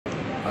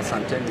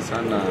Asanteni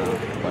sana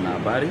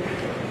wanahabari.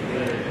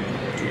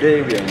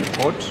 Today we are in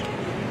court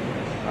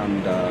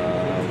and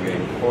we are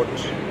in court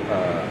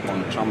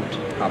on trumped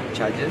up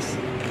charges.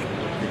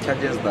 The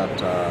charges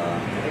that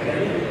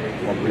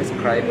were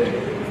prescribed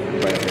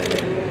by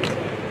the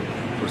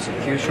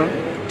prosecution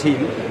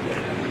team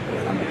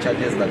and the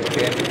charges that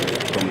came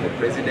from the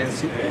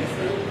presidency.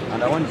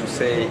 And I want to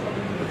say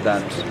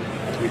that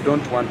we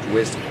don't want to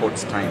waste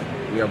court's time.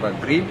 We have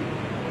agreed,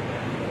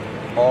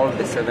 all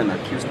the 7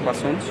 accused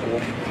persons who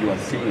you are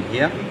seeing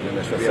here,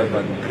 we have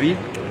agreed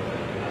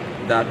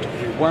that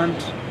we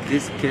want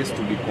this case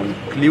to be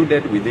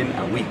concluded within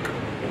a week.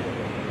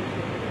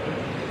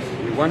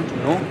 We want to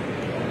know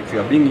if you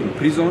are being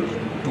imprisoned,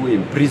 to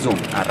imprison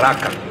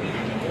haraka.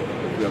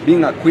 If you are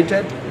being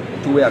acquitted,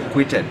 to be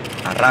acquitted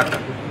haraka.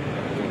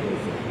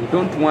 We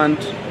don't want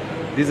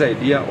this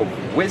idea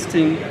of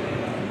wasting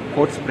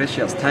court's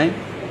precious time,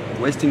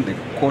 wasting the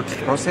court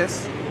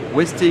process,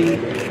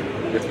 wasting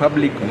the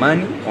public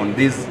money on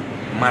these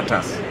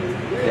matters.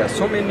 There are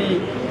so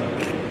many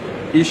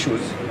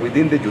issues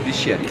within the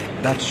judiciary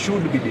that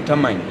should be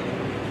determined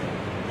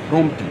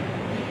promptly.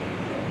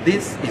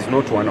 This is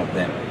not one of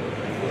them.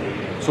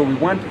 So we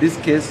want this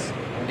case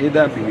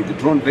either be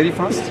withdrawn very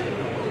fast.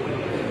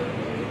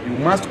 You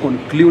must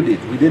conclude it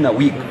within a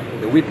week.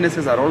 The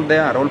witnesses are all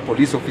there, are all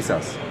police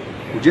officers.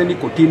 Kujeni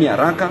kotini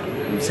haraka,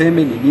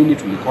 mseme ni nini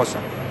tulikosa.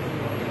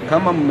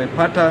 Kama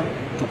mmepata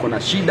tuko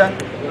na shida,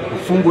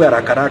 ufungwe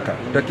haraka haraka,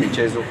 tutaki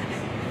mchezo.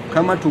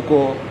 Kama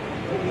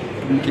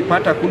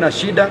mkipata kuna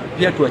shida,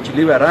 pia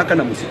tuachiliwe haraka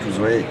na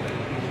msituzoee.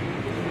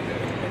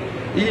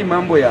 Hii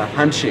mambo ya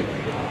handshake,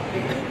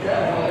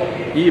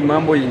 hii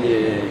mambo yenye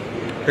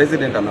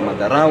president ana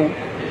madharau,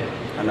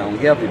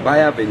 anaongea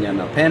vibaya venye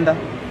anapenda.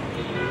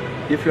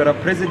 If you are a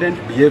president,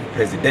 behave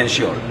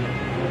presidential.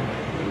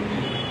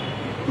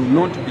 Do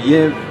not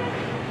behave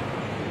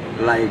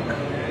like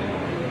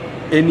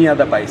any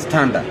other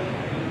bystander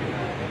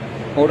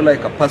or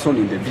like a person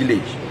in the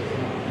village.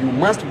 You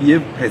must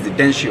behave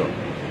presidential.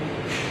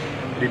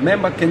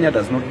 Remember, Kenya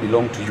does not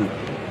belong to you.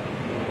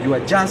 You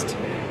are just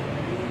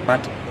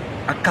but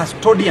a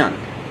custodian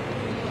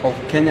of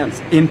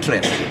Kenyans'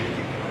 interest.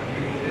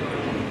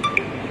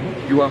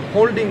 You are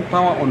holding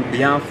power on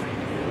behalf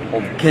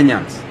of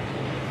Kenyans.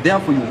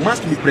 Therefore, you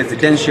must be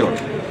presidential,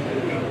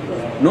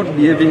 not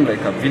behaving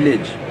like a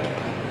village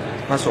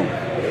person.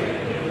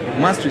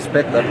 You must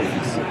respect that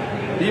office.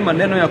 Hii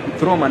maneno ya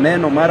kuthrow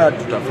maneno mara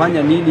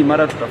tutafanya nini,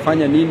 mara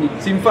tutafanya nini,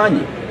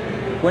 simfanyi.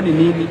 Kwani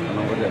nini?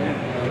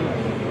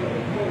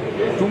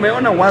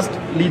 Tumeona worst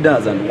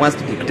leaders and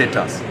worst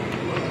dictators.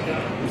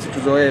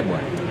 Msituzoee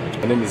bwana.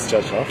 My name is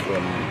Chacha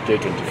from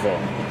K24.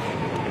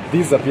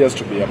 This appears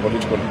to be a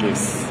political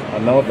case,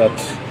 and now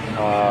that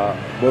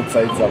both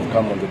sides have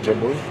come on the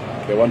table,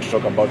 they want to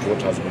talk about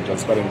what has been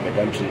transpiring in the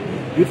country.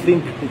 Do you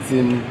think it's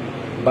in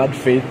bad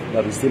faith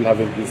that we're still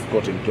having this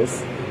court in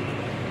case?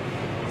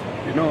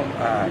 You know,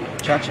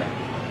 Chacha,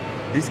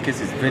 this case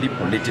is very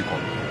political.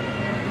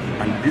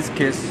 And this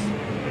case,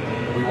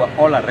 we were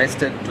all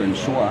arrested to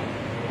ensure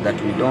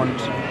that we don't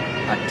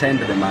attend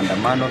the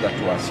maandamano that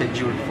was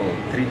scheduled for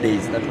 3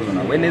 days. That was on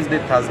a Wednesday,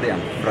 Thursday,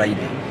 and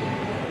Friday.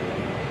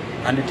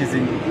 And it is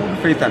in good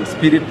faith and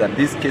spirit that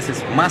these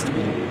cases must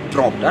be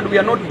dropped. And we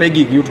are not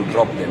begging you to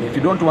drop them. If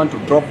you don't want to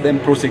drop them,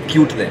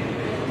 prosecute them.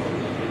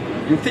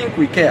 You think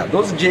we care?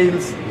 Those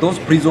jails, those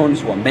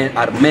prisons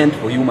are meant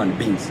for human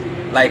beings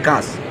like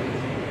us.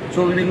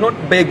 So we will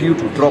not beg you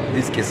to drop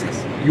these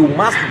cases. You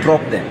must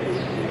drop them,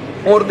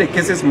 or the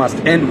cases must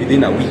end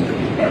within a week.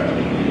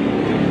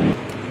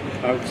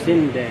 I've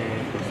seen the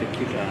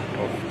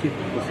chief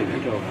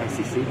prosecutor of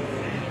ICC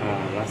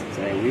last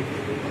week.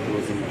 It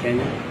was in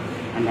Kenya,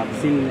 and I've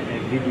seen a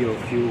video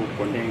of you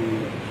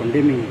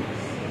condemning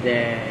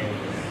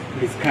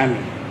his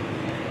coming.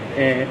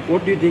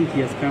 What do you think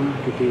he has come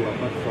to do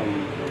apart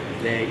from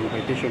the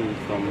invitation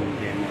from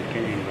the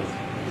Kenya University?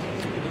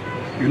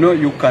 You know,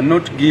 you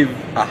cannot give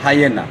a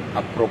hyena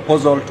a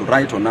proposal to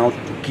write on how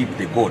to keep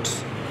the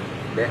goats.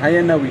 The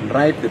hyena will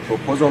write the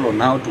proposal on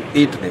how to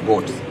eat the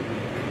goats.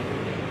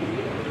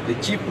 The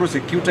chief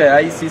prosecutor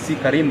at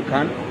ICC, Karim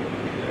Khan,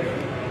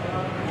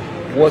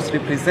 was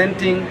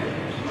representing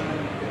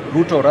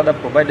Ruto, or rather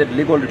provided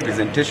legal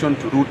representation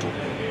to Ruto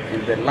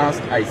in the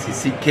last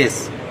ICC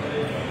case.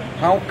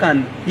 How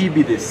can he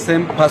be the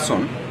same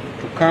person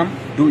to come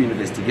do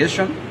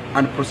investigation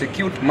and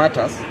prosecute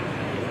matters,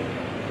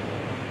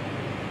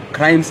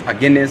 crimes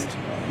against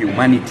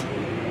humanity?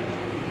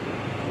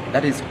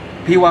 That is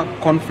pure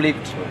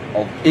conflict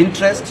of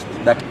interest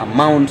that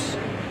amounts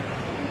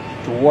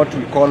to what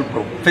we call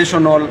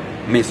professional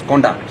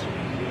misconduct.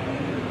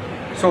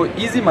 So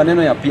easy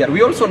maneno ya PR.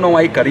 We also know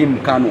why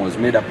Karim Khan was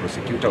made a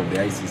prosecutor of the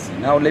ICC.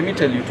 Now let me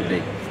tell you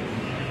today.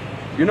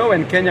 You know,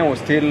 when Kenya was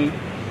still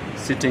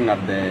sitting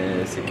at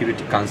the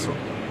Security Council,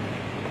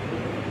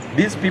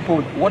 these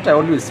people, what I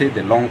always say,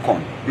 the long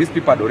con, these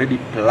people had already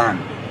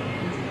planned.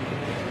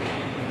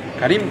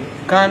 Karim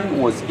Khan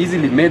was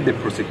easily made the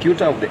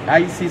prosecutor of the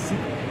ICC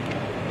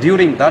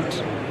during that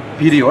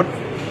period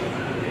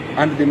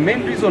And the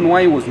main reason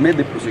why he was made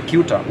the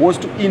prosecutor was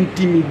to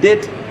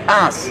intimidate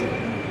us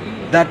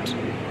that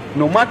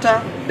no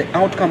matter the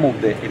outcome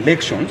of the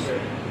elections,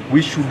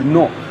 we should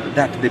know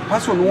that the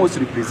person who was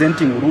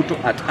representing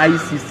Ruto at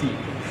ICC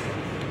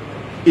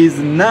is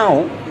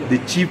now the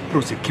chief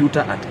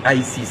prosecutor at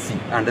ICC,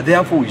 and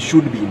therefore we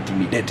should be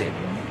intimidated.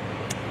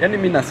 Yani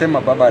mimi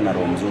nasema baba ana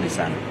roho mzuri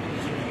sana.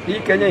 Hii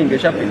Kenya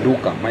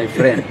ingeshapinduka, my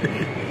friend.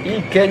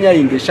 Hii Kenya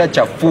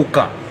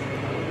ingeshachafuka.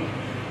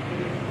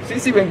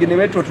 Sisi wengine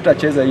wetu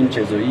tutacheza hii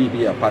mchezo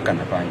hii ya paka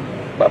na panya.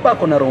 Baba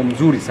ako na roho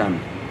mzuri sana.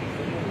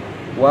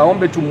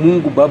 Waombe tu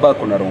Mungu, baba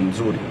ako na roho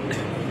mzuri.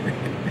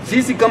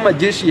 Sisi kama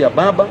jeshi ya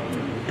baba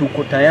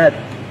tuko tayari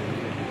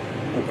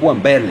kukua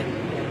mbele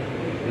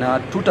na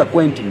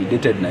tutakuwa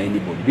intimidated na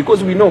anybody,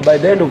 because we know by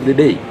the end of the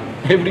day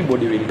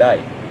everybody will die.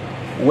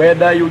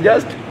 Whether you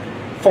just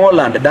fall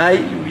and die,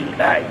 you will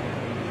die.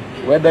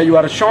 Whether you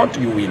are shot,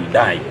 you will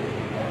die.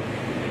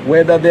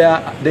 Whether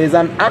there is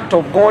an act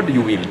of God,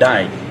 you will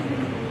die.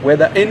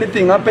 Whether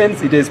anything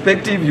happens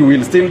irrespective, you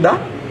will still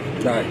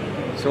die.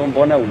 So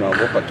mbona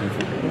unaogopa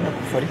kifo?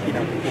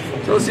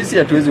 So sisi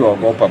hatuwezi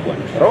waogopa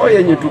bwana. Roho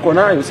yenye tuko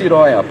nayo si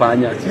roho ya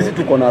panya. Sisi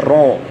tuko na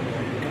roho.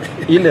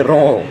 Ile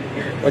roho.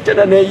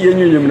 Wachana na hii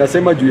yenye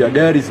mnasema juu ya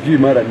gari sijui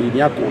mara nini,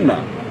 hakuna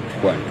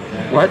bwana.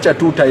 Waacha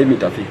tu time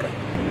itafika.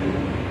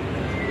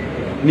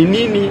 Ni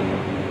nini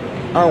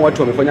hao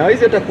watu wamefanya?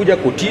 Hawezi hata kuja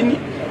kotini,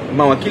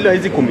 mawakili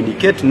hawezi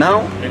communicate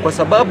nao kwa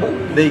sababu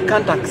they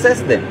can't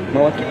access them.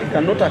 Mawakili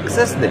cannot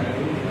access them.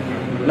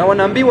 Na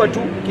wanaambiwa tu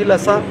kila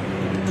saa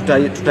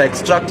tuta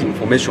extract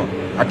information.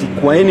 Ati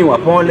kwaeni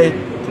wapole,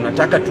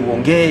 tunataka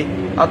tuongee.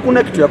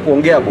 Hakuna kitu ya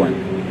kuongea bwana.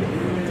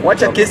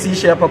 Wacha kesi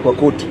ishe hapa kwa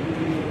koti.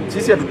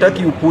 Sisi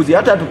hatutaki upuzi,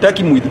 hata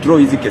hatutaki withdraw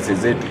hizi kesi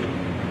zetu.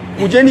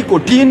 Kujeni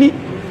kotini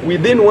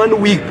within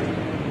 1 week,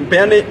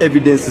 mpeane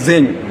evidence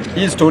zenyu.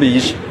 Hii story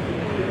ishi.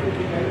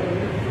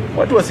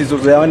 Watu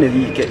wasizozeane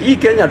hii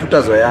Kenya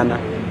tutazoeana.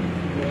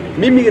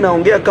 Mimi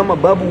naongea kama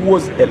Babu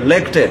was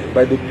elected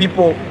by the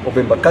people of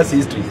Embakasi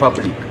East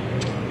Republic.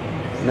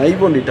 Na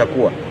hivyo ndio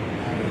itakuwa.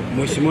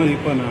 Mheshimiwa,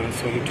 nilikuwa na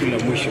swali tu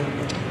la mwisho.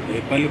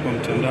 Pale kwa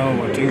mtandao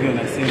watu wengi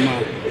wanasema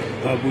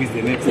Babu is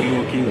the next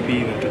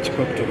kingpin,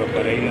 atachukua kutoka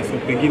kwa Raila. So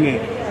pengine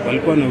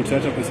walikuwa na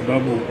utata kwa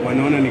sababu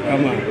wanaona ni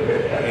kama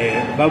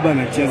baba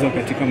anachezwa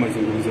katika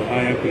mazungumzo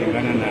haya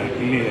kulingana na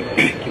ile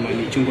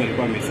Kimani Chungu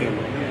alikuwa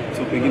amesema.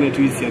 So pengine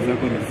tu hisia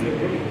zako ni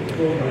zipi?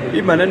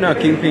 Hii maneno ya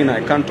kingpin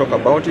I can't talk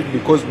about it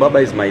because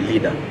Baba is my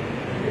leader.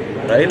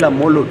 Raila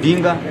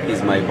ODINGA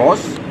is my boss,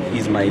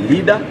 is my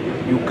leader.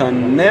 You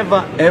can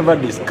never ever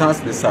discuss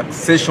the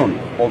succession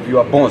of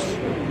your boss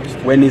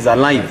when he's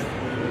alive.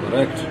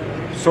 Correct.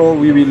 So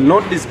we will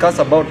not discuss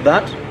about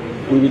that.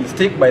 We will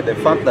stick by the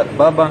fact that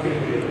Baba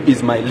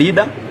is my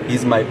leader,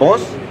 he's my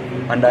boss,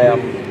 and I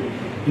am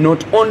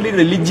not only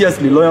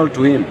religiously loyal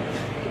to him,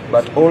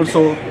 but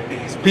also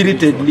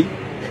spiritedly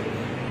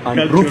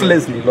and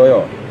ruthlessly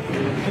loyal.